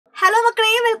Hello,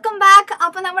 welcome back. Now,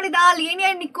 we will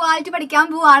linear inequality.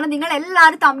 You all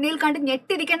thumbnail content net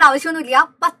ticket avashyam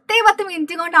 10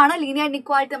 minutes linear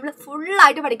inequality full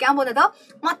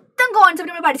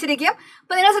concept പഠിച്ചിരിക്കും.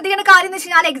 അപ്പോൾ നിങ്ങൾ ശ്രദ്ധിക്കേണ്ട കാര്യം എന്ന്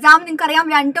വെച്ചാൽ exam നിങ്ങൾക്ക് അറിയാം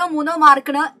 2-3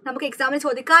 മാർക്കിന് നമുക്ക് എക്സാമിൽ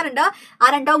ചോദിക്കാറുണ്ട്. ആ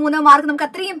 2-3 മാർക്ക് നമുക്ക്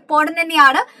അത്രയും ഇമ്പോർട്ടന്റ്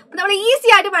തന്നെയാണ്. അപ്പോൾ നമ്മൾ ഈസി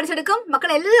ആയിട്ട് പഠിച്ചെടുക്കും. മക്കൾ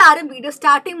എല്ലാവരും വീഡിയോ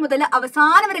സ്റ്റാർട്ടിംഗ് മുതൽ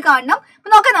അവസാനം വരെ കാണണം.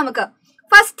 അപ്പോൾ നോക്കാം നമുക്ക്.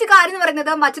 ഫസ്റ്റ് കാര്യം എന്ന്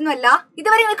പറയുന്നത് മറ്റൊന്നുമല്ല,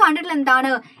 ഇതുവരെ നിങ്ങൾ കണ്ടിട്ടുള്ള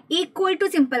എന്താണ്? ഈക്വൽ ടു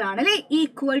സിമ്പിൾ ആണ് അല്ലെ?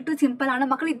 ഈക്വൽ ടു സിമ്പിൾ ആണ്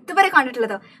മക്കൾ ഇതുവരെ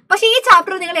കണ്ടിട്ടുള്ളത്. പക്ഷെ ഈ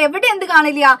ചാപ്റ്റർ നിങ്ങൾ എവിടെ എന്ത്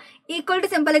കാണില്ല? ഈക്വൽ ടു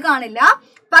സിമ്പിൾ കാണില്ല.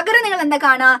 പകരം നിങ്ങൾ എന്താ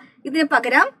കാണുക? ഇതിന്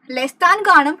പകരം ലെസ് ദാൻ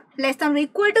കാണും, ലെസ് ദാൻ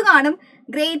ഈക്വൽ ടു കാണും,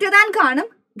 ഗ്രേറ്റർ ദാൻ കാണും,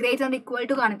 ഗ്രേറ്റർ ദാൻ ഈക്വൽ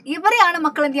ടു കാണും. ഇവരെയാണ്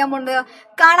മക്കൾ എന്ത് ചെയ്യാൻ പോകുന്നത്?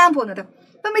 കാണാൻ പോകുന്നത്.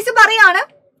 ഇപ്പൊ മിസ് പറയാണ്,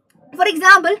 ഫോർ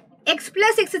എക്സാമ്പിൾ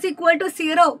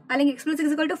x+6=0 അല്ലെങ്കിൽ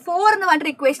x+6=4 എന്ന്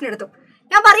പറഞ്ഞിട്ട് ഇക്വേഷൻ എടുത്തു.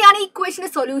 ഞാൻ പറയാണ് ഈ ഇക്വേഷന്റെ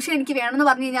സൊല്യൂഷൻ എനിക്ക് വേണമെന്ന്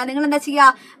പറഞ്ഞു കഴിഞ്ഞാൽ നിങ്ങൾ എന്താ ചെയ്യുക?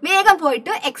 വേഗം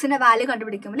പോയിട്ട് എക്സിന്റെ വാല്യൂ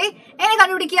കണ്ടുപിടിക്കും അല്ലേ? എങ്ങനെ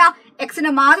കണ്ടുപിടിക്കുക?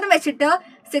 എക്സിനെ മാത്രം വെച്ചിട്ട്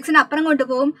 6ന് അപ്പുറം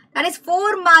കൊണ്ടുപോകും. ദാറ്റ് ഈസ്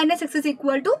 4 - x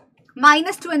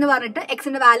 -2 എന്ന് പറഞ്ഞിട്ട്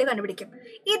എക്സിന്റെ വാല്യൂ കണ്ടുപിടിക്കും.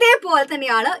 ഇതേപോലെ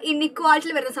തന്നെയാണ്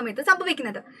ഇൻഇക്വാലിറ്റിയിൽ വരുന്ന സമയത്ത്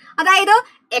സംഭവിക്കുന്നത്. അതായത്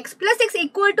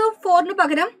x+6=4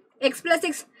 പകരം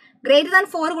x+6 >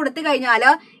 4 കൊടുത്തു കഴിഞ്ഞാൽ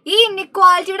ഈ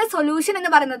ഇൻഇക്വാലിറ്റിയുടെ സൊല്യൂഷൻ എന്ന്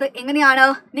പറയുന്നത് എങ്ങനെയാണ്?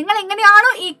 നിങ്ങൾ എങ്ങനെയാണോ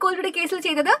ഈക്വാലിറ്റിയുടെ കേസിൽ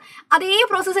ചെയ്തത് അതേ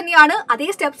പ്രോസസ് തന്നെയാണ്, അതേ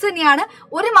സ്റ്റെപ്സ് തന്നെയാണ്,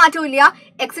 ഒരു മാറ്റവും ഇല്ല.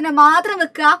 എക്സിനെ മാത്രം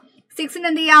വെക്കുക, 6ന്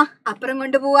എന്ത് ചെയ്യുക? അപ്പുറം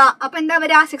കൊണ്ടുപോവുക. അപ്പൊ എന്താ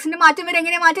വരിക? 6ന്റെ മാറ്റം വരിക.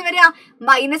 എങ്ങനെയാ മാറ്റം വരിക?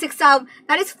 -6 ആവും.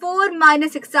 ദാറ്റ് ഈസ് 4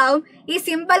 - 6 ആവും. ഈ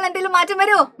സിമ്പിളിന് എന്തെങ്കിലും മാറ്റം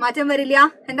വരുമോ? മാറ്റം വരില്ല.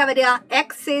 എന്താ വരിക?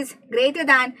 x is greater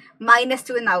than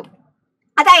 -2 എന്നാവും.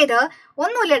 അതായത്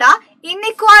ഒന്നുമില്ലടാ,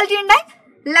 ഇൻഇക്വാലിറ്റിയുടെ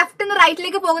ലെഫ്റ്റ് നിന്ന്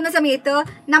റൈറ്റിലേക്ക് പോകുന്ന സമയത്ത്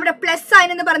നമ്മുടെ പ്ലസ് സൈൻ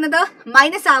എന്ന് പറയുന്നത്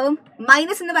മൈനസ് ആവും,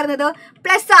 മൈനസ് എന്ന് പറയുന്നത്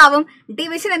പ്ലസ് ആവും,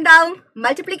 ഡിവിഷൻ എന്താവും?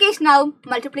 മൾട്ടിപ്ലിക്കേഷൻ ആവും,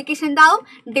 മൾട്ടിപ്ലിക്കേഷൻ എന്താവും?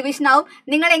 ഡിവിഷൻ ആവും.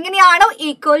 നിങ്ങൾ എങ്ങനെയാണോ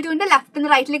ഈക്വൽ ടുവിന്റെ ലെഫ്റ്റ് നിന്ന്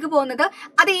റൈറ്റിലേക്ക് പോകുന്നത്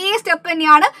അതേ സ്റ്റെപ്പ്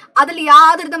തന്നെയാണ്, അതിൽ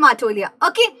യാതൊരു മാറ്റവും ഇല്ല.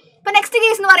 ഓക്കെ, ഇപ്പൊ നെക്സ്റ്റ്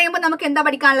കേസ് എന്ന് പറയുമ്പോൾ നമുക്ക് എന്താ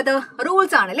പഠിക്കാനുള്ളത്?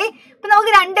 റൂൾസ് ആണ് അല്ലേ? ഇപ്പൊ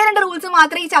നമുക്ക് രണ്ട് റൂൾസ്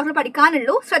മാത്രമേ ഈ ചാപ്റ്റർ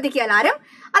പഠിക്കാനുള്ളൂ. ശ്രദ്ധിക്കുക എല്ലാവരും.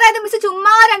 അതായത് മിസ്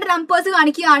ചുമ്മാ 2 നമ്പേഴ്സ്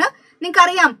കാണിക്കുകയാണ്.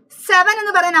 നിങ്ങൾക്കറിയാം 7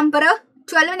 എന്ന് പറയുന്ന നമ്പർ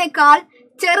 12നേക്കാൾ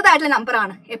ചെറുതായിട്ടുള്ള നമ്പർ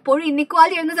ആണ്. എപ്പോഴും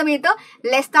ഇൻഇക്വാലിറ്റി എഴുതുന്ന സമയത്ത്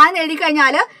ലെസ് ദാൻ എഴുതി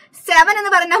കഴിഞ്ഞാൽ 7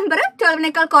 എന്ന് പറയുന്ന നമ്പർ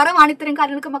 12നേക്കാൾ കുറവാണ്. ഇത്തരം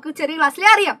കാര്യങ്ങൾക്ക് നമുക്ക് ചെറിയ ക്ലാസ്സിലേ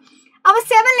അറിയാം. അപ്പൊ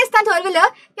 7 ലെസ് ദാൻ 12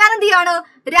 ഞാൻ എന്ത് ചെയ്യാണ്?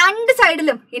 രണ്ട്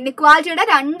സൈഡിലും ഇൻഇക്വാലിറ്റിയുടെ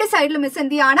രണ്ട് സൈഡിലും മിസ്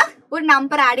എന്ത് ചെയ്യാണ്? ഒരു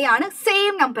നമ്പർ ആഡ് ചെയ്യാണ്,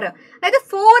 സെയിം നമ്പർ. അതായത്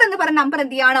 4 എന്ന് പറയുന്ന നമ്പർ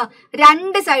എന്ത് ചെയ്യാണ്?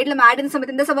 രണ്ട് സൈഡിലും ആഡ് ചെയ്യുന്ന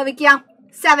സമയത്ത് എന്താ സംഭവിക്കുക?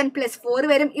 7 + 4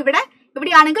 വരും.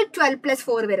 ഇവിടെയാണെങ്കിൽ 12 +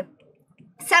 4 വരും.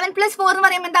 7 + 4 എന്ന്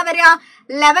പറയുമ്പോൾ എന്താ വരിക?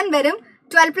 11 വരും.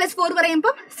 12 + 4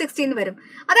 പറയുമ്പോൾ 16 വരും.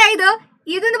 അതായത്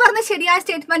ഇതെന്ന് പറഞ്ഞ ശരിയായ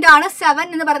സ്റ്റേറ്റ്മെന്റ് ആണ്. 7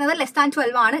 എന്ന് പറയുന്നത് ലെസ് ദാൻ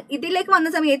 12 ആണ്. ഇതിലേക്ക് വന്ന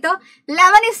സമയത്ത്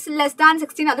 11 is less than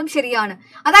 16, അതും ശരിയാണ്.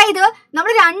 അതായത്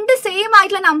നമ്മൾ രണ്ട് സെയിം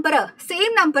ആയിട്ടുള്ള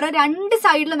സെയിം നമ്പർ രണ്ട്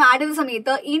സൈഡിലും ആഡ് ചെയ്ത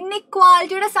സമയത്ത്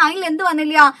ഇൻഇക്വാലിറ്റിയുടെ സൈനിൽ എന്ത്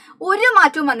വന്നില്ല? ഒരു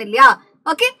മാറ്റവും വന്നില്ല.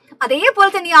 ഓക്കെ, അതേപോലെ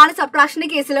തന്നെയാണ് സബ്ട്രാക്ഷന്റെ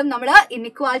കേസിലും. നമ്മൾ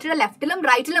ഇൻഇക്വാലിറ്റിയുടെ ലെഫ്റ്റിലും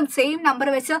റൈറ്റിലും സെയിം നമ്പർ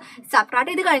വെച്ച് സബ്ട്രാക്ട്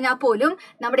ചെയ്ത് കഴിഞ്ഞാൽ പോലും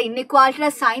നമ്മുടെ ഇൻഇക്വാലിറ്റിയുടെ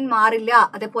സൈൻ മാറില്ല.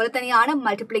 അതേപോലെ തന്നെയാണ്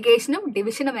മൾട്ടിപ്ലിക്കേഷനും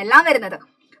ഡിവിഷനും എല്ലാം വരുന്നത്.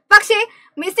 പക്ഷേ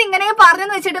മിസ് ഇങ്ങനെ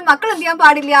പറഞ്ഞെന്ന് വെച്ചിട്ട് മക്കൾ എന്ത് ചെയ്യാൻ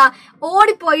പാടില്ല?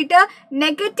 ഓടിപ്പോയിട്ട്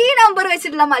നെഗറ്റീവ് നമ്പർ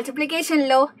വെച്ചിട്ടുള്ള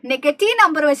മൾട്ടിപ്ലിക്കേഷനിലോ നെഗറ്റീവ്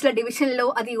നമ്പർ വെച്ചിട്ടുള്ള ഡിവിഷനിലോ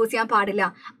അത് യൂസ് ചെയ്യാൻ പാടില്ല.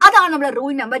 അതാണ് നമ്മുടെ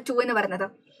റൂൾ നമ്പർ 2 എന്ന് പറയുന്നത്.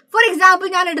 ഫോർ എക്സാമ്പിൾ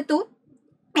ഞാൻ എടുത്തു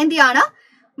എന്ത് ചെയ്യാണ്?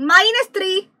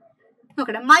 -3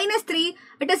 നോക്കട്ടെ, -3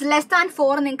 ഇറ്റ് ഇസ് ലെസ് ദാൻ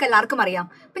 4 നിങ്ങൾക്ക് എല്ലാവർക്കും അറിയാം.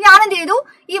 അപ്പൊ ഞാൻ എന്ത് ചെയ്തു?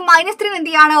 ഈ -3 എന്ത്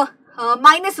ചെയ്യാണ്?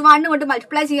 -1 കൊണ്ട്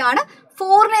മൾട്ടിപ്ലൈ ചെയ്യാണ്.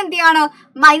 4നെ എന്ത് ചെയ്യാണ്?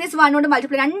 -1 കൊണ്ട്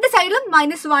മൾട്ടിപ്ലൈ, രണ്ട് സൈഡിലും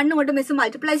 -1 കൊണ്ട് മിസ്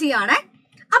മൾട്ടിപ്ലൈ ചെയ്യാണ്.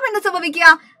 അപ്പൊ എന്താ സംഭവിക്കുക?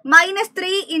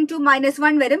 -3 ×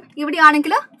 -1 വരും.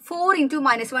 ഇവിടെയാണെങ്കിൽ 4 ×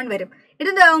 -1 വരും.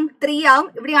 ഇതെന്താവും? 3 ആവും.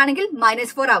 ഇവിടെയാണെങ്കിൽ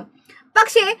 -4 ആവും.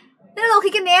 പക്ഷേ നിങ്ങൾ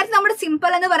നോക്കിക്കുക, നേരത്തെ നമ്മുടെ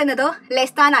സിമ്പിൾ എന്ന് പറയുന്നത്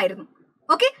ലെസ് ദാൻ ആയിരുന്നു.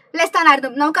 ഓക്കെ, ലെസ് ദാൻ ആയിരുന്നു.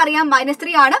 നമുക്കറിയാം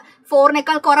 -3 ആണ്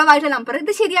 4നേക്കാൾ കുറവായിട്ടുള്ള നമ്പർ.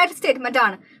 ഇത് ശരിയായിട്ട് സ്റ്റേറ്റ്മെന്റ്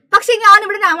ആണ്. പക്ഷെ ഞാൻ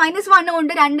ഇവിടെ -1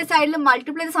 കൊണ്ട് രണ്ട് സൈഡിലും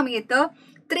മൾട്ടിപ്ലൈ ചെയ്ത സമയത്ത്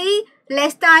 3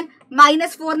 ലെസ് ദാൻ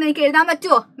 -4 എന്ന് എനിക്ക് എഴുതാൻ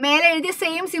പറ്റുമോ? മേലെ എഴുതിയ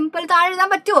സെയിം സിമ്പിൾ താഴെ എഴുതാൻ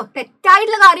പറ്റുമോ?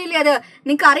 തെറ്റായിട്ടുള്ള കാര്യമില്ലേ അത്?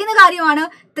 നിങ്ങൾക്ക് അറിയുന്ന കാര്യമാണ്.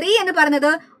 3 എന്ന്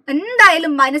പറയുന്നത്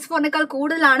എന്തായാലും -4നേക്കാൾ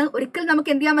കൂടുതലാണ്. ഒരിക്കലും നമുക്ക്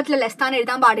എന്ത് ചെയ്യാൻ പറ്റില്ല? ലെസ് ദാൻ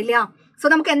എഴുതാൻ പാടില്ല. സോ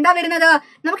നമുക്ക് എന്താ വരുന്നത്?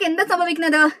 നമുക്ക് എന്താ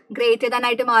സംഭവിക്കുന്നത്? ഗ്രേറ്റർ ദാൻ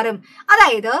ആയിട്ട് മാറും.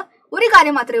 അതായത് ഒരു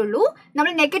കാര്യം മാത്രമേ ഉള്ളൂ,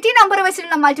 നമ്മൾ നെഗറ്റീവ് നമ്പർ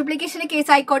വെച്ചിട്ടുള്ള മൾട്ടിപ്ലിക്കേഷൻ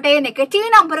കേസ് ആയിക്കോട്ടെ, നെഗറ്റീവ്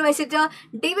നമ്പർ വെച്ചിട്ട്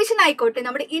ഡിവിഷൻ ആയിക്കോട്ടെ,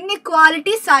 നമ്മുടെ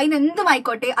ഇൻഇക്വാലിറ്റി സൈൻ എന്തും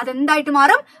ആയിക്കോട്ടെ, അതെന്തായിട്ട്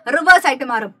മാറും? റിവേഴ്സ് ആയിട്ട്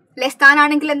മാറും. ലെസ് ദാൻ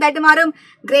ആണെങ്കിൽ എന്തായിട്ട് മാറും?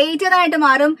 ഗ്രേറ്റർ ദാൻ ആയിട്ട്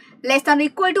മാറും. ലെസ് ദാൻ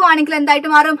ഈക്വൽ ടു ആണെങ്കിൽ എന്തായിട്ട്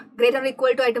മാറും? ഗ്രേറ്റർ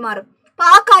ഈക്വൽ ടു ആയിട്ട് മാറും. അപ്പൊ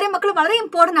ആ കാര്യം മക്കൾ വളരെ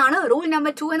ഇമ്പോർട്ടന്റ് ആണ്. റൂൾ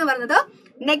നമ്പർ 2 എന്ന് പറയുന്നത്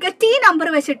നെഗറ്റീവ് നമ്പർ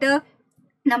വെച്ചിട്ട്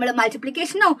നമ്മൾ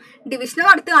മൾട്ടിപ്ലിക്കേഷനോ ഡിവിഷനോ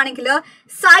നടത്തുകയാണെങ്കിൽ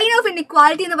സൈൻ ഓഫ്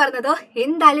ഇൻഇക്വാലിറ്റി എന്ന് പറയുന്നത്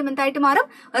എന്തായാലും എന്തായിട്ട് മാറും,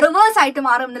 റിവേഴ്സ് ആയിട്ട്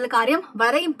മാറും എന്നുള്ള കാര്യം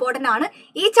വളരെ ഇമ്പോർട്ടന്റ് ആണ്.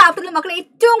 ഈ ചാപ്റ്ററിൽ മക്കൾ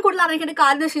ഏറ്റവും കൂടുതൽ അറിയിക്കേണ്ട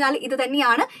കാര്യം എന്ന് വെച്ചാൽ ഇത്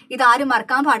തന്നെയാണ്. ഇത് ആരും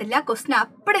മറക്കാൻ പാടില്ല. ക്വസ്റ്റ്യൻ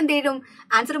അപ്പോഴും എന്ത് ചെയ്യും,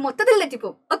 ആൻസർ മൊത്തത്തിൽ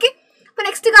തെറ്റിപ്പോവും. ഓക്കെ, അപ്പൊ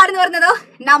നെക്സ്റ്റ് കാര്യം എന്ന് പറയുന്നത്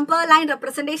നമ്പർ ലൈൻ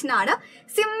റെപ്രസെന്റേഷൻ ആണ്.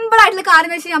 സിമ്പിൾ ആയിട്ടുള്ള കാര്യം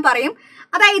എന്ന് വെച്ചാൽ ഞാൻ പറയും,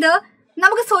 അതായത്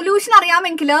നമുക്ക് സൊല്യൂഷൻ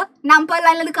അറിയാമെങ്കിൽ നമ്പർ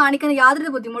ലൈനിൽ അത് കാണിക്കുന്ന യാതൊരു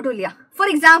ബുദ്ധിമുട്ടും ഇല്ല. ഫോർ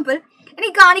എക്സാമ്പിൾ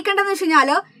എനിക്ക് കാണിക്കേണ്ടതെന്ന് വെച്ച്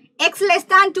കഴിഞ്ഞാൽ എക്സ് ലെസ്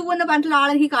ദാൻ 2 എന്ന് പറഞ്ഞിട്ടുള്ള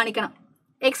ആളെ എനിക്ക് കാണിക്കണം.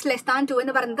 എക്സ് ലെസ് ദാൻ 2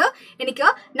 എന്ന് പറയുന്നത് എനിക്ക്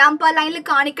നമ്പർ ലൈനിൽ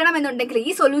കാണിക്കണം എന്നുണ്ടെങ്കിൽ,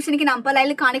 ഈ സൊല്യൂഷൻ എനിക്ക് നമ്പർ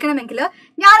ലൈനിൽ കാണിക്കണമെങ്കിൽ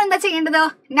ഞാൻ എന്താ ചെയ്യേണ്ടത്,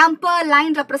 നമ്പർ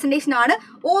ലൈൻ റെപ്രസെന്റേഷൻ ആണ്.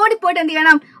 ഓടിപ്പോയിട്ട് എന്ത്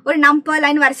ചെയ്യണം, ഒരു നമ്പർ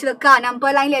ലൈൻ വരച്ചു വെക്കുക.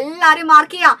 നമ്പർ ലൈനിൽ എല്ലാവരെയും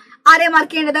മാർക്ക് ചെയ്യുക. ആരെയും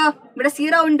മാർക്ക് ചെയ്യേണ്ടത്, ഇവിടെ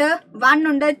 0 ഉണ്ട്, 1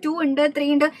 ഉണ്ട്, 2 ഉണ്ട്,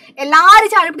 3 ഉണ്ട്, എല്ലാവരും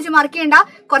ചാടി പിടിച്ച് മാർക്ക് ചെയ്യേണ്ട.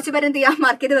 കുറച്ച് പേര് എന്ത് ചെയ്യാം,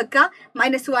 മാർക്ക് ചെയ്ത് വെക്കുക.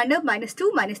 -1, -2,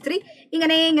 -3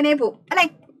 ഇങ്ങനെ പോകും അല്ലെ.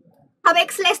 അപ്പൊ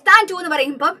എക്സ് ലെസ് ദാൻ 2 എന്ന്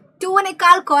പറയുമ്പോൾ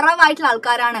 2-നേക്കാൾ കുറവായിട്ടുള്ള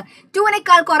ആൾക്കാരാണ്.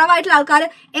 2-നേക്കാൾ കുറവായിട്ടുള്ള ആൾക്കാർ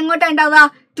എങ്ങോട്ടാ ഉണ്ടാവുക,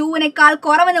 2-നേക്കാൾ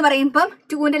കുറവെന്ന് പറയുമ്പോൾ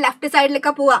 2ന്റെ ലെഫ്റ്റ്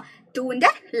സൈഡിലേക്ക് പോവാ. 2ന്റെ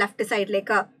ലെഫ്റ്റ്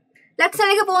സൈഡിലേക്ക്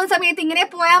പോകുന്ന സമയത്ത് ഇങ്ങനെ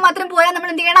പോയാൽ മാത്രം പോയാൽ നമ്മൾ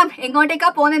എന്ത് ചെയ്യണം, എങ്ങോട്ടേക്കാ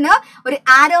പോകുന്നതെന്ന് ഒരു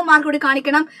ആരോ മാർക്ക് കൂടി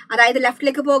കാണിക്കണം. അതായത്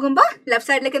ലെഫ്റ്റിലേക്ക് പോകുമ്പോൾ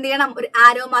ലെഫ്റ്റ് സൈഡിലേക്ക് എന്ത് ചെയ്യണം, ഒരു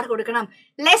ആരോ മാർക്ക് കൊടുക്കണം.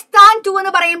 ലെസ് ദാൻ 2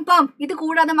 എന്ന് പറയുമ്പോൾ ഇത്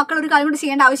കൂടാതെ മക്കൾ ഒരു കാര്യം കൂടി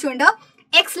ചെയ്യേണ്ട ആവശ്യമുണ്ട്.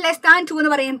 എക്സ് ലെസ് ദാൻ 2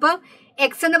 എന്ന് പറയുമ്പോൾ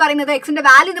എക്സ് എന്ന് പറയുന്നത്, എക്സിന്റെ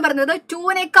വാല്യൂ എന്ന് പറയുന്നത്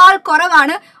 2-നേക്കാൾ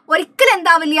കുറവാണ്. ഒരിക്കലും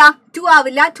എന്താവില്ല, 2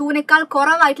 ആവില്ല. 2-നേക്കാൾ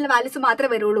കുറവായിട്ടുള്ള വാല്യൂസ്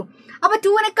മാത്രമേ വരുള്ളൂ. അപ്പൊ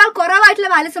 2-നേക്കാൾ കുറവായിട്ടുള്ള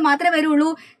വാല്യൂസ് മാത്രമേ വരുള്ളൂ.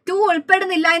 2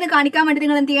 ഉൾപ്പെടുന്നില്ല എന്ന് കാണിക്കാൻ വേണ്ടി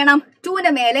നിങ്ങൾ എന്ത് ചെയ്യണം,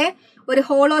 2ന്റെ മേലെ ഒരു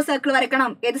ഹോളോ സർക്കിൾ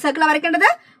വരയ്ക്കണം. ഏത് സർക്കിൾ വരയ്ക്കേണ്ടത്,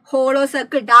 ഹോളോ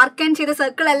സർക്കിൾ. ഡാർക്കൻ ചെയ്ത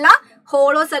സർക്കിൾ അല്ല,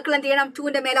 ഹോളോ സർക്കിൾ എന്ത് ചെയ്യണം,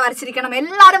 2ന്റെ മേലെ വരച്ചിരിക്കണം.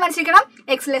 എല്ലാവരും വരച്ചിരിക്കണം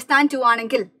എക്സ് ലെസ് ദാൻ 2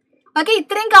 ആണെങ്കിൽ. ഓക്കെ,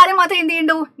 ഇത്രയും കാര്യം മാത്രമേ എന്ത്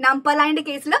ചെയ്യണ്ടൂ, നമ്പർ ലൈനിന്റെ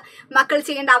കേസിൽ മക്കൾ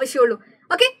ചെയ്യേണ്ട ആവശ്യമുള്ളൂ.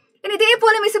 ഓക്കെ, ഇനി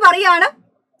ഇതേപോലെ മിസ് പറയാണ്,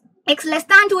 എക്സ് ലെസ്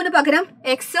ദാൻ 2ന് പകരം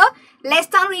X less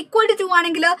than equal to 2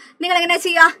 ആണെങ്കിൽ നിങ്ങൾ എങ്ങനെ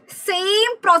ചെയ്യുക,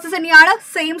 സെയിം പ്രോസസ് തന്നെയാണ്,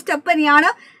 സെയിം സ്റ്റെപ്പ് തന്നെയാണ്.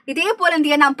 ഇതേപോലെ എന്ത്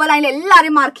ചെയ്യുക, നമ്പർ ലൈനിൽ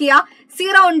എല്ലാവരും മാർക്ക് ചെയ്യുക.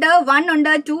 0 ഉണ്ട്, 1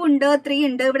 ഉണ്ട്, 2 ഉണ്ട്, 3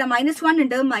 ഉണ്ട്, ഇവിടെ -1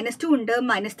 ഉണ്ട്, -2 ഉണ്ട്,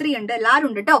 -3 ഉണ്ട്, എല്ലാവരും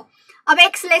ഉണ്ട് കേട്ടോ. അപ്പൊ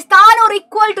X less than or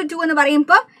equal to 2 എന്ന്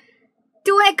പറയുമ്പോൾ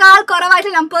 2-നേക്കാൾ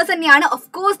കുറവായിട്ടുള്ള നമ്പേഴ്സ് തന്നെയാണ്. ഓഫ്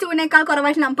കോഴ്സ് 2-നേക്കാൾ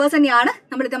കുറവായിട്ടുള്ള നമ്പേഴ്സ് തന്നെയാണ്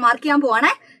നമ്മളിത് മാർക്ക് ചെയ്യാൻ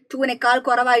പോവാണ്. 2-നേക്കാൾ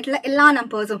കുറവായിട്ടുള്ള എല്ലാ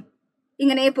നമ്പേഴ്സും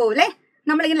ഇങ്ങനെ പോകൂലേ.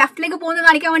 നമ്മളിങ്ങനെ ലെഫ്റ്റിലേക്ക് പോകുന്നത്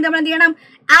കാണിക്കാൻ വേണ്ടി നമ്മൾ എന്ത് ചെയ്യണം,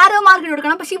 ആരോ മാർക്ക്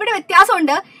കൊടുക്കണം. പക്ഷെ ഇവിടെ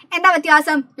വ്യത്യാസമുണ്ട്. എന്താ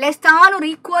വ്യത്യാസം, less than or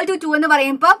equal to 2 എന്ന്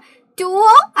പറയുമ്പോൾ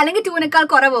 2ഓ അല്ലെങ്കിൽ 2-നേക്കാൾ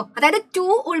കുറവോ, അതായത് 2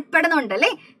 ഉൾപ്പെടുന്നുണ്ട്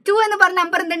അല്ലേ. 2 എന്ന് പറഞ്ഞ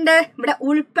നമ്പർ എന്തുണ്ട്, ഇവിടെ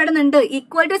ഉൾപ്പെടുന്നുണ്ട്.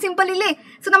 ഈക്വൽ ടു സിമ്പിൾ ഇല്ലേ.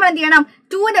 സോ നമ്മൾ എന്ത് ചെയ്യണം,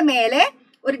 2ന്റെ മേലെ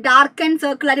ഒരു ഡാർക്കൻ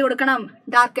സർക്കിൾ ആയിട്ട് കൊടുക്കണം.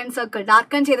 ഡാർക്കൻ സർക്കിൾ,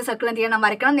 ഡാർക്കൻ ചെയ്ത സർക്കിൾ എന്ത് ചെയ്യണം,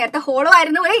 വരയ്ക്കണം. നേരത്തെ ഹോളോ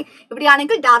ആയിരുന്നു അല്ലേ,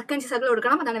 ഇവിടെയാണെങ്കിൽ ഡാർക്കൻ ചെയ്ത സർക്കിൾ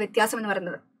കൊടുക്കണം. അതാണ് വ്യത്യാസം എന്ന്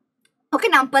പറയുന്നത്. ഓക്കെ,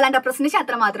 നമ്പർ ലൈൻ റെപ്രസെന്റേഷൻ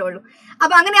അത്ര മാത്രമേ ഉള്ളൂ.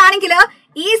 അപ്പൊ അങ്ങനെയാണെങ്കിൽ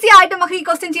ഈസി ആയിട്ട് നമുക്ക് ഈ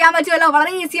ക്വസ്റ്റ്യൻ ചെയ്യാൻ പറ്റുമല്ലോ,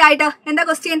 വളരെ ഈസി ആയിട്ട്. എന്താ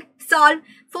ക്വസ്റ്റ്യൻ, സോൾവ്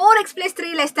 4x +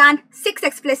 3 >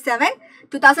 6x + 7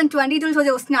 2022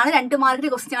 ചോദിച്ച ക്വസ്റ്റ്യൻ ആണ്. 2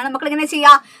 മാർക്കിന്റെ ക്വസ്റ്റ്യൻ ആണ്. മക്കൾ എങ്ങനെ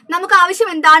ചെയ്യാം, നമുക്ക് ആവശ്യം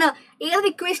എന്താണ്, ഏത്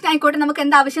ഇക്വേഷൻ ആയിക്കോട്ടെ നമുക്ക്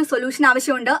എന്താ ആവശ്യം, സൊല്യൂഷൻ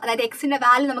ആവശ്യമുണ്ട്. അതായത് എക്സിന്റെ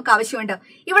വാല്യൂ നമുക്ക് ആവശ്യമുണ്ട്.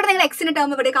 ഇവിടെ നിങ്ങൾ എക്സിന്റെ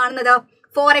ടേം ഇവിടെ കാണുന്നത്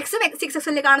 4x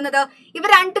 6x കാണുന്നത്. ഇവർ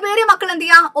രണ്ടുപേരും മക്കൾ എന്ത്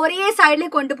ചെയ്യുക, ഒരേ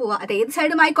സൈഡിലേക്ക് കൊണ്ടുപോവുക. അത് ഏത്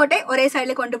സൈഡും ആയിക്കോട്ടെ ഒരേ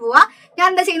സൈഡിലേക്ക് കൊണ്ടുപോവുക. ഞാൻ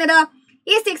എന്താ ചെയ്യുന്നത്,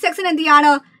 ഈ 6x എന്ത് ചെയ്യാണ്,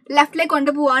 ലെഫ്റ്റിലേക്ക്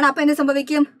കൊണ്ടുപോവാണ്. അപ്പൊ എന്ത്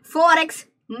സംഭവിക്കും, 4x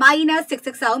 -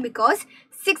 6x ആവും. ബിക്കോസ്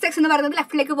 6x എന്ന് പറയുന്നത്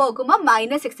ലെഫ്റ്റിലേക്ക് പോകുമ്പോൾ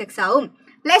 -6x ആവും.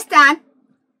 ലെസ് ദാൻ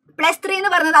 +3 എന്ന്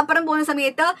പറയുന്നത് അപ്പുറം പോകുന്ന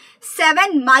സമയത്ത് 7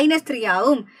 - 3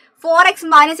 ആവും. 4x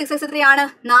 - 6x എത്രയാണ്,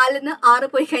 4ന്ന് 6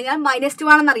 പോയി കഴിഞ്ഞാൽ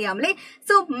 -2 ആണെന്ന് അറിയാം അല്ലേ.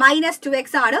 സോ -2x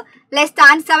ആണ്. ലെസ്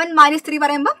ദാൻ 7 - 3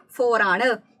 പറയുമ്പോൾ 4 ആണ്.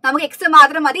 നമുക്ക് എക്സ്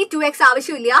മാത്രം മതി, 2x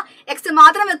ആവശ്യമില്ല. എക്സ്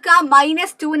മാത്രം വെക്കുക.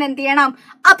 -2ന് എന്ത് ചെയ്യണം,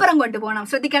 അപ്പുറം കൊണ്ടുപോകണം.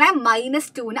 ശ്രദ്ധിക്കണേ,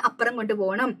 -2ന് അപ്പുറം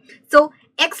കൊണ്ടുപോകണം. സോ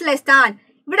എക്സ് ലെസ് ദാൻ,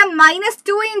 ഇവിടെ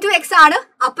 -2 × x ആണ്.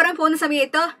 അപ്പുറം പോകുന്ന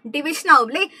സമയത്ത് ഡിവിഷൻ ആവും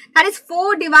അല്ലേ. ദാറ്റ് ഈസ്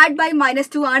 4 /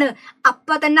 -2 ആണ്.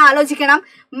 അപ്പൊ തന്നെ ആലോചിക്കണം,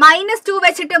 -2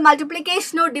 വെച്ചിട്ട്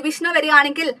മൾട്ടിപ്ലിക്കേഷനോ ഡിവിഷനോ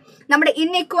വരികയാണെങ്കിൽ നമ്മുടെ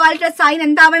ഇൻഇക്വാലിറ്റി സൈൻ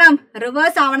എന്താവണം,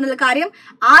 റിവേഴ്സ് ആവണം എന്നുള്ള കാര്യം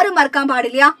ആരും മറക്കാൻ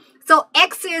പാടില്ല. So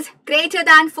x is greater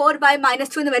than 4 /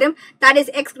 -2 എന്ന് വരും. That is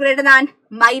x greater than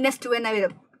 -2 എന്ന്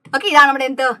വരും. ഓക്കെ, ഇതാണ് നമ്മുടെ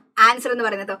എന്ത് ആൻസർ എന്ന്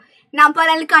പറയുന്നത്. നമ്പർ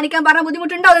ലൈനിൽ കാണിക്കാൻ പറഞ്ഞ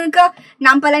ബുദ്ധിമുട്ടുണ്ടോ നിങ്ങൾക്ക്,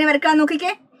 നമ്പർ ലൈൻ വരക്കാൻ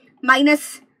നോക്കിക്കേ.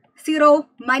 -0,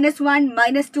 -1,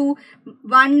 -2,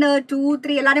 1, 2,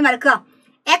 3 എല്ലാവരും വരക്കുക.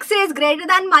 എക്സ് ഈസ് ഗ്രേറ്റർ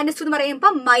ദാൻ -2 എന്ന്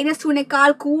പറയുമ്പോൾ -2-നേക്കാൾ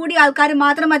കൂടിയ ആൾക്കാർ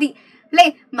മാത്രം മതി അല്ലേ.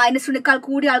 -2-നേക്കാൾ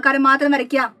കൂടിയ ആൾക്കാർ മാത്രം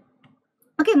വരയ്ക്കുക.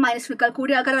 ഓക്കെ, -2-നേക്കാൾ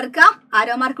കൂടിയ ആൾക്കാർ വരക്കുക.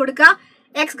 ആരോ മാർക്ക് കൊടുക്കുക.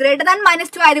 എക്സ് ഗ്രേറ്റർ ദാൻ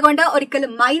 -2 ആയതുകൊണ്ട് ഒരിക്കലും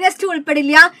 -2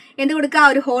 ഉൾപ്പെടില്ല. എന്ത് കൊടുക്കുക,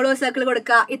 ഒരു ഹോളോ സർക്കിൾ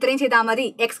കൊടുക്കുക. ഇത്രയും ചെയ്താൽ മതി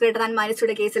എക്സ് ഗ്രേറ്റർ ദാൻ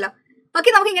 -2യുടെ കേസിൽ. ഓക്കെ,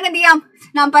 നമുക്ക് ഇങ്ങനെ എന്ത് ചെയ്യാം,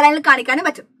 നമ്പർ ലൈനിൽ കാണിക്കാനും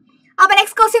പറ്റും. അപ്പൊ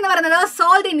നെക്സ്റ്റ് ക്വസ്റ്റ്യൻ എന്ന് പറയുന്നത്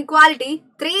solve the inequality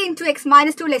 3 × x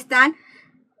 - 2 less than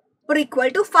or equal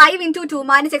to 5 × 2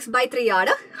 - x / 3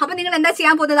 ആണ്. അപ്പൊ നിങ്ങൾ എന്താ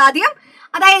ചെയ്യാൻ പോകുന്നത്, ആദ്യം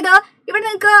അതായത് ഇവിടെ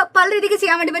നിങ്ങൾക്ക് പല രീതിക്ക്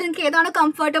ചെയ്യാൻ വേണ്ടി പറ്റും. നിങ്ങൾക്ക് ഏതാണോ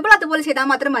കംഫർട്ടബിൾ അതുപോലെ ചെയ്താൽ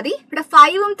മാത്രം മതി. ഇവിടെ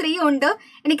 5ഉം 3ഉം ഉണ്ട്.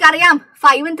 എനിക്കറിയാം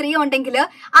 5ഉം 3ഉം ഉണ്ടെങ്കിൽ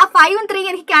ആ 5ഉം 3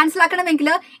 എനിക്ക് ക്യാൻസൽ ആക്കണമെങ്കിൽ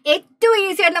ഏറ്റവും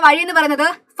ഈസി ആയിട്ടുള്ള വഴി എന്ന് പറയുന്നത്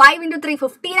 5 × 3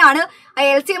 15 ആണ്.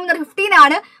 LCM എന്ന് പറയുന്നത് 15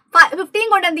 ആണ്. 15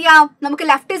 കൊണ്ട് എന്ത് ചെയ്യാം, നമുക്ക്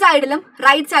ലെഫ്റ്റ് സൈഡിലും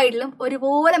റൈറ്റ് സൈഡിലും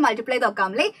ഒരുപോലെ മൾട്ടിപ്ലൈ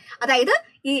നോക്കാം അല്ലേ. അതായത്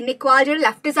ഈ ഇൻഇക്വാലിറ്റിയുടെ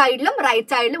ലെഫ്റ്റ് സൈഡിലും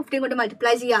റൈറ്റ് സൈഡിലും 15 കൊണ്ട്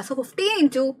മൾട്ടിപ്ലൈ ചെയ്യാം. സോ 15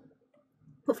 ×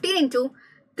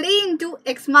 3 ×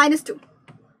 x - 2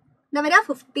 എന്താ പറയുക,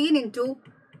 15 ×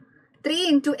 3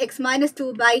 × x - 2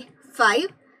 by 5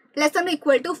 less than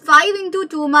equal to 5 ×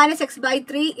 2 - x by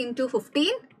 3 ×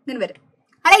 15 ഇങ്ങനെ വരും.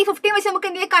 അല്ല ഈ 15 വെച്ച് നമുക്ക്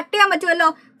എന്തെങ്കിലും കട്ട് ചെയ്യാൻ പറ്റുമല്ലോ.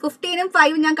 15ഉം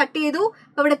 5ഉം ഞാൻ കട്ട് ചെയ്തു.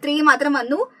 അപ്പോൾ ഇവിടെ 3 മാത്രം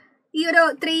വന്നു. ഈ ഒരു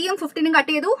 3ഉം 15ഉം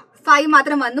കട്ട് ചെയ്തു. 5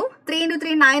 മാത്രം വന്നു. 3 ×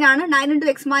 3 9 ആണ്. 9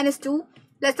 × x - 2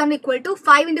 less than equal to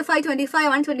 5 × 5 25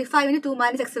 ആണ്. 25 × 2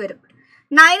 - x വരും.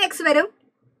 9x വരും.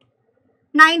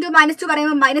 9 × -2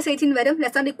 പറയുമ്പോൾ -18 വരും.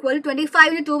 ലെസ് ദാൻ ഈക്വൽ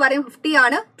 25 × 2 പറയുമ്പോൾ 50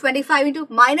 ആണ്. 25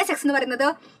 × -x എന്ന് പറയുന്നത്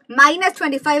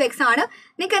 -25x ആണ്.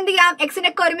 നിങ്ങൾക്ക് എന്ത് ചെയ്യാം,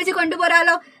 എക്സിനൊക്കെ ഒരുമിച്ച്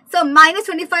കൊണ്ടുപോരാലോ. സോ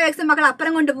 -25x മക്കൾ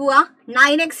അപ്പുറം കൊണ്ടുപോവാ.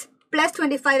 9x +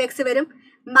 25x വരും.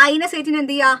 -18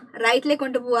 എന്ത് ചെയ്യുക, റൈറ്റിലേക്ക്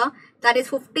കൊണ്ടുപോവാ. ദാറ്റ്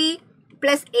ഈസ് 50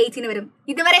 + 18 വരും.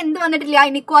 ഇതുവരെ എന്ത് വന്നിട്ടില്ല,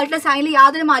 ഇൻഇക്വാലിറ്റി സൈനിൽ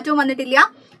യാതൊരു മാറ്റവും വന്നിട്ടില്ല.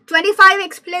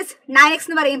 25x + 9x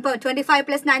എന്ന് പറയുമ്പോൾ 25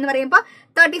 + 9 എന്ന് പറയുമ്പോൾ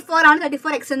 34 ആണ്.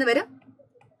 34x എന്ന് വരും.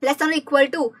 ലെസ് ദാൻ ഈക്വൽ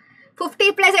ടു 50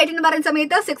 + 18 എന്ന് പറയുന്ന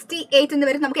സമയത്ത് 68 എന്ന്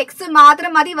വരും. നമുക്ക് എക്സ്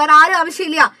മാത്രം മതി, വേറെ ആരും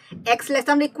ആവശ്യമില്ല. X less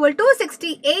than equal to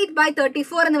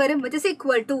 68/34 എന്ന് വരും, which is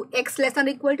equal to X less than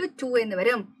equal to 2 എന്ന്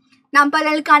വരും. നമ്പർ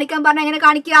ലൈനിൽ കാണിക്കാൻ പറഞ്ഞാൽ എങ്ങനെ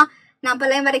കാണിക്കുക, നമ്പർ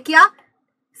ലൈൻ വരയ്ക്കുക.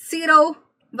 0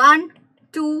 1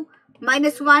 2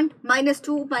 -1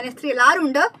 -2 -3 എല്ലാവരും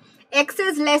ഉണ്ട്. X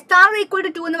is less than equal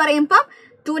to 2 എന്ന് പറയുമ്പോൾ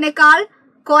 2നേക്കാൾ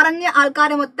കുറഞ്ഞ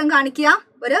ആൾക്കാരെ മൊത്തം കാണിക്കുക.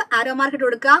 ഒരു ആരോ മാർക്ക് ഇട്ട്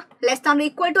കൊടുക്കുക. ലെസ് ദാൻ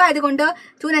ഈക്വൽ ടു ആയതുകൊണ്ട്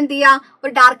 2 എന്ത് ചെയ്യുക,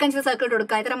 ഒരു ഡാർക്ക് ആൻഡ് സർക്കിൾ ഇട്ട്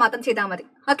കൊടുക്കുക. ഇത്ര മാത്രം ചെയ്താൽ മതി.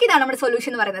 ഓക്കെ, ഇതാണ് നമ്മുടെ സൊല്യൂഷൻ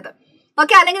എന്ന് പറയുന്നത്.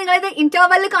 ഓക്കെ, അല്ലെങ്കിൽ നിങ്ങൾ ഇത്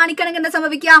ഇന്റർവെല്ലിൽ കാണിക്കണമെങ്കിൽ എന്താ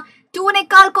സംഭവിക്കുക,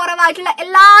 2നേക്കാൾ കുറവായിട്ടുള്ള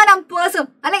എല്ലാ നമ്പേഴ്സും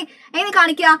അല്ലെ എങ്ങനെ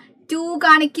കാണിക്കുക, 2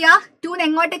 കാണിക്കുക. 2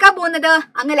 എങ്ങോട്ടേക്കാ പോകുന്നത്,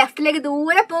 അങ്ങ് ലെഫ്റ്റിലേക്ക്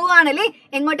ദൂരെ പോവുകയാണല്ലേ.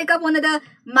 എങ്ങോട്ടേക്കാ പോകുന്നത്,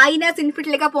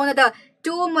 -∞ പോകുന്നത്.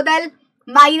 2 മുതൽ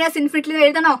 -∞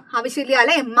 എഴുതണോ, ആവശ്യമില്ല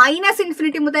അല്ലെ.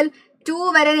 -∞ മുതൽ 2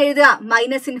 വരെ എഴുതുക.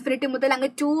 -∞ മുതൽ അങ്ങ്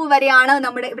 2 വരെയാണ്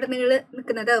നമ്മുടെ ഇവിടെ നിങ്ങൾ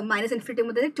നിൽക്കുന്നത്. -∞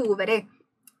 മുതൽ 2 വരെ.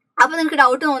 അപ്പൊ നിങ്ങൾക്ക്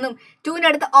ഡൗട്ട് തോന്നും, 2ന്റെ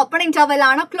അടുത്ത് ഓപ്പൺ ഇന്റർവൽ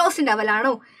ആണോ ക്ലോസ് ഇന്റർവൽ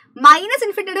ആണോ?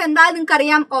 -∞ എന്തായാലും നിങ്ങൾക്ക്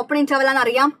അറിയാം, ഓപ്പൺ ഇന്റർവൽ ആണെന്ന്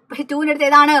അറിയാം. പക്ഷെ 2ന്റെ അടുത്ത്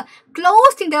ഏതാണ്,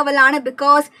 ക്ലോസ്ഡ് ഇന്റർവൽ ആണ്.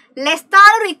 Because less than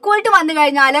or equal to വന്നു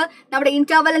കഴിഞ്ഞാൽ നമ്മുടെ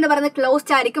ഇന്റർവൽ എന്ന് പറയുന്നത്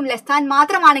ക്ലോസ്ഡ് ആയിരിക്കും. ലെസ് ദാൻ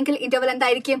മാത്രമാണെങ്കിൽ ഇന്റർവൽ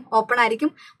എന്തായിരിക്കും, ഓപ്പൺ ആയിരിക്കും.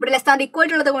 ഇവിടെ ലെസ് ദാൻ ഈക്വൽ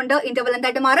ടു ഉള്ളത് കൊണ്ട് ഇന്റർവൽ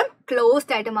എന്തായിട്ട് മാറും,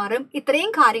 ക്ലോസ്ഡ് ആയിട്ട് മാറും.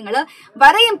 ഇത്രയും കാര്യങ്ങൾ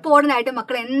വളരെ ഇമ്പോർട്ടന്റ് ആയിട്ട്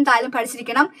മക്കൾ എന്തായാലും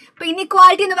പഠിച്ചിരിക്കണം. ഇപ്പൊ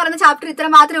ഇൻഇക്വാലിറ്റി എന്ന് പറയുന്ന ചാപ്റ്റർ ഇത്ര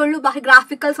മാത്രമേ ഉള്ളൂ. ബാക്കി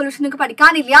ഗ്രാഫിക്കൽ സൊല്യൂഷൻ നിങ്ങൾക്ക്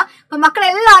പഠിക്കാനില്ല. അപ്പൊ മക്കൾ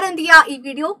എല്ലാവരും എന്ത് ചെയ്യുക, ഈ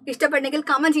വീഡിയോ ഇഷ്ടപ്പെട്ടെങ്കിൽ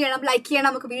കമന്റ് ചെയ്യണം, ലൈക്ക് ചെയ്യണം.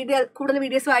 നമുക്ക് കൂടുതൽ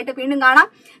വീഡിയോസുമായിട്ട് വീണ്ടും കാണാം.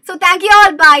 So thank you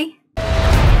all. Bye.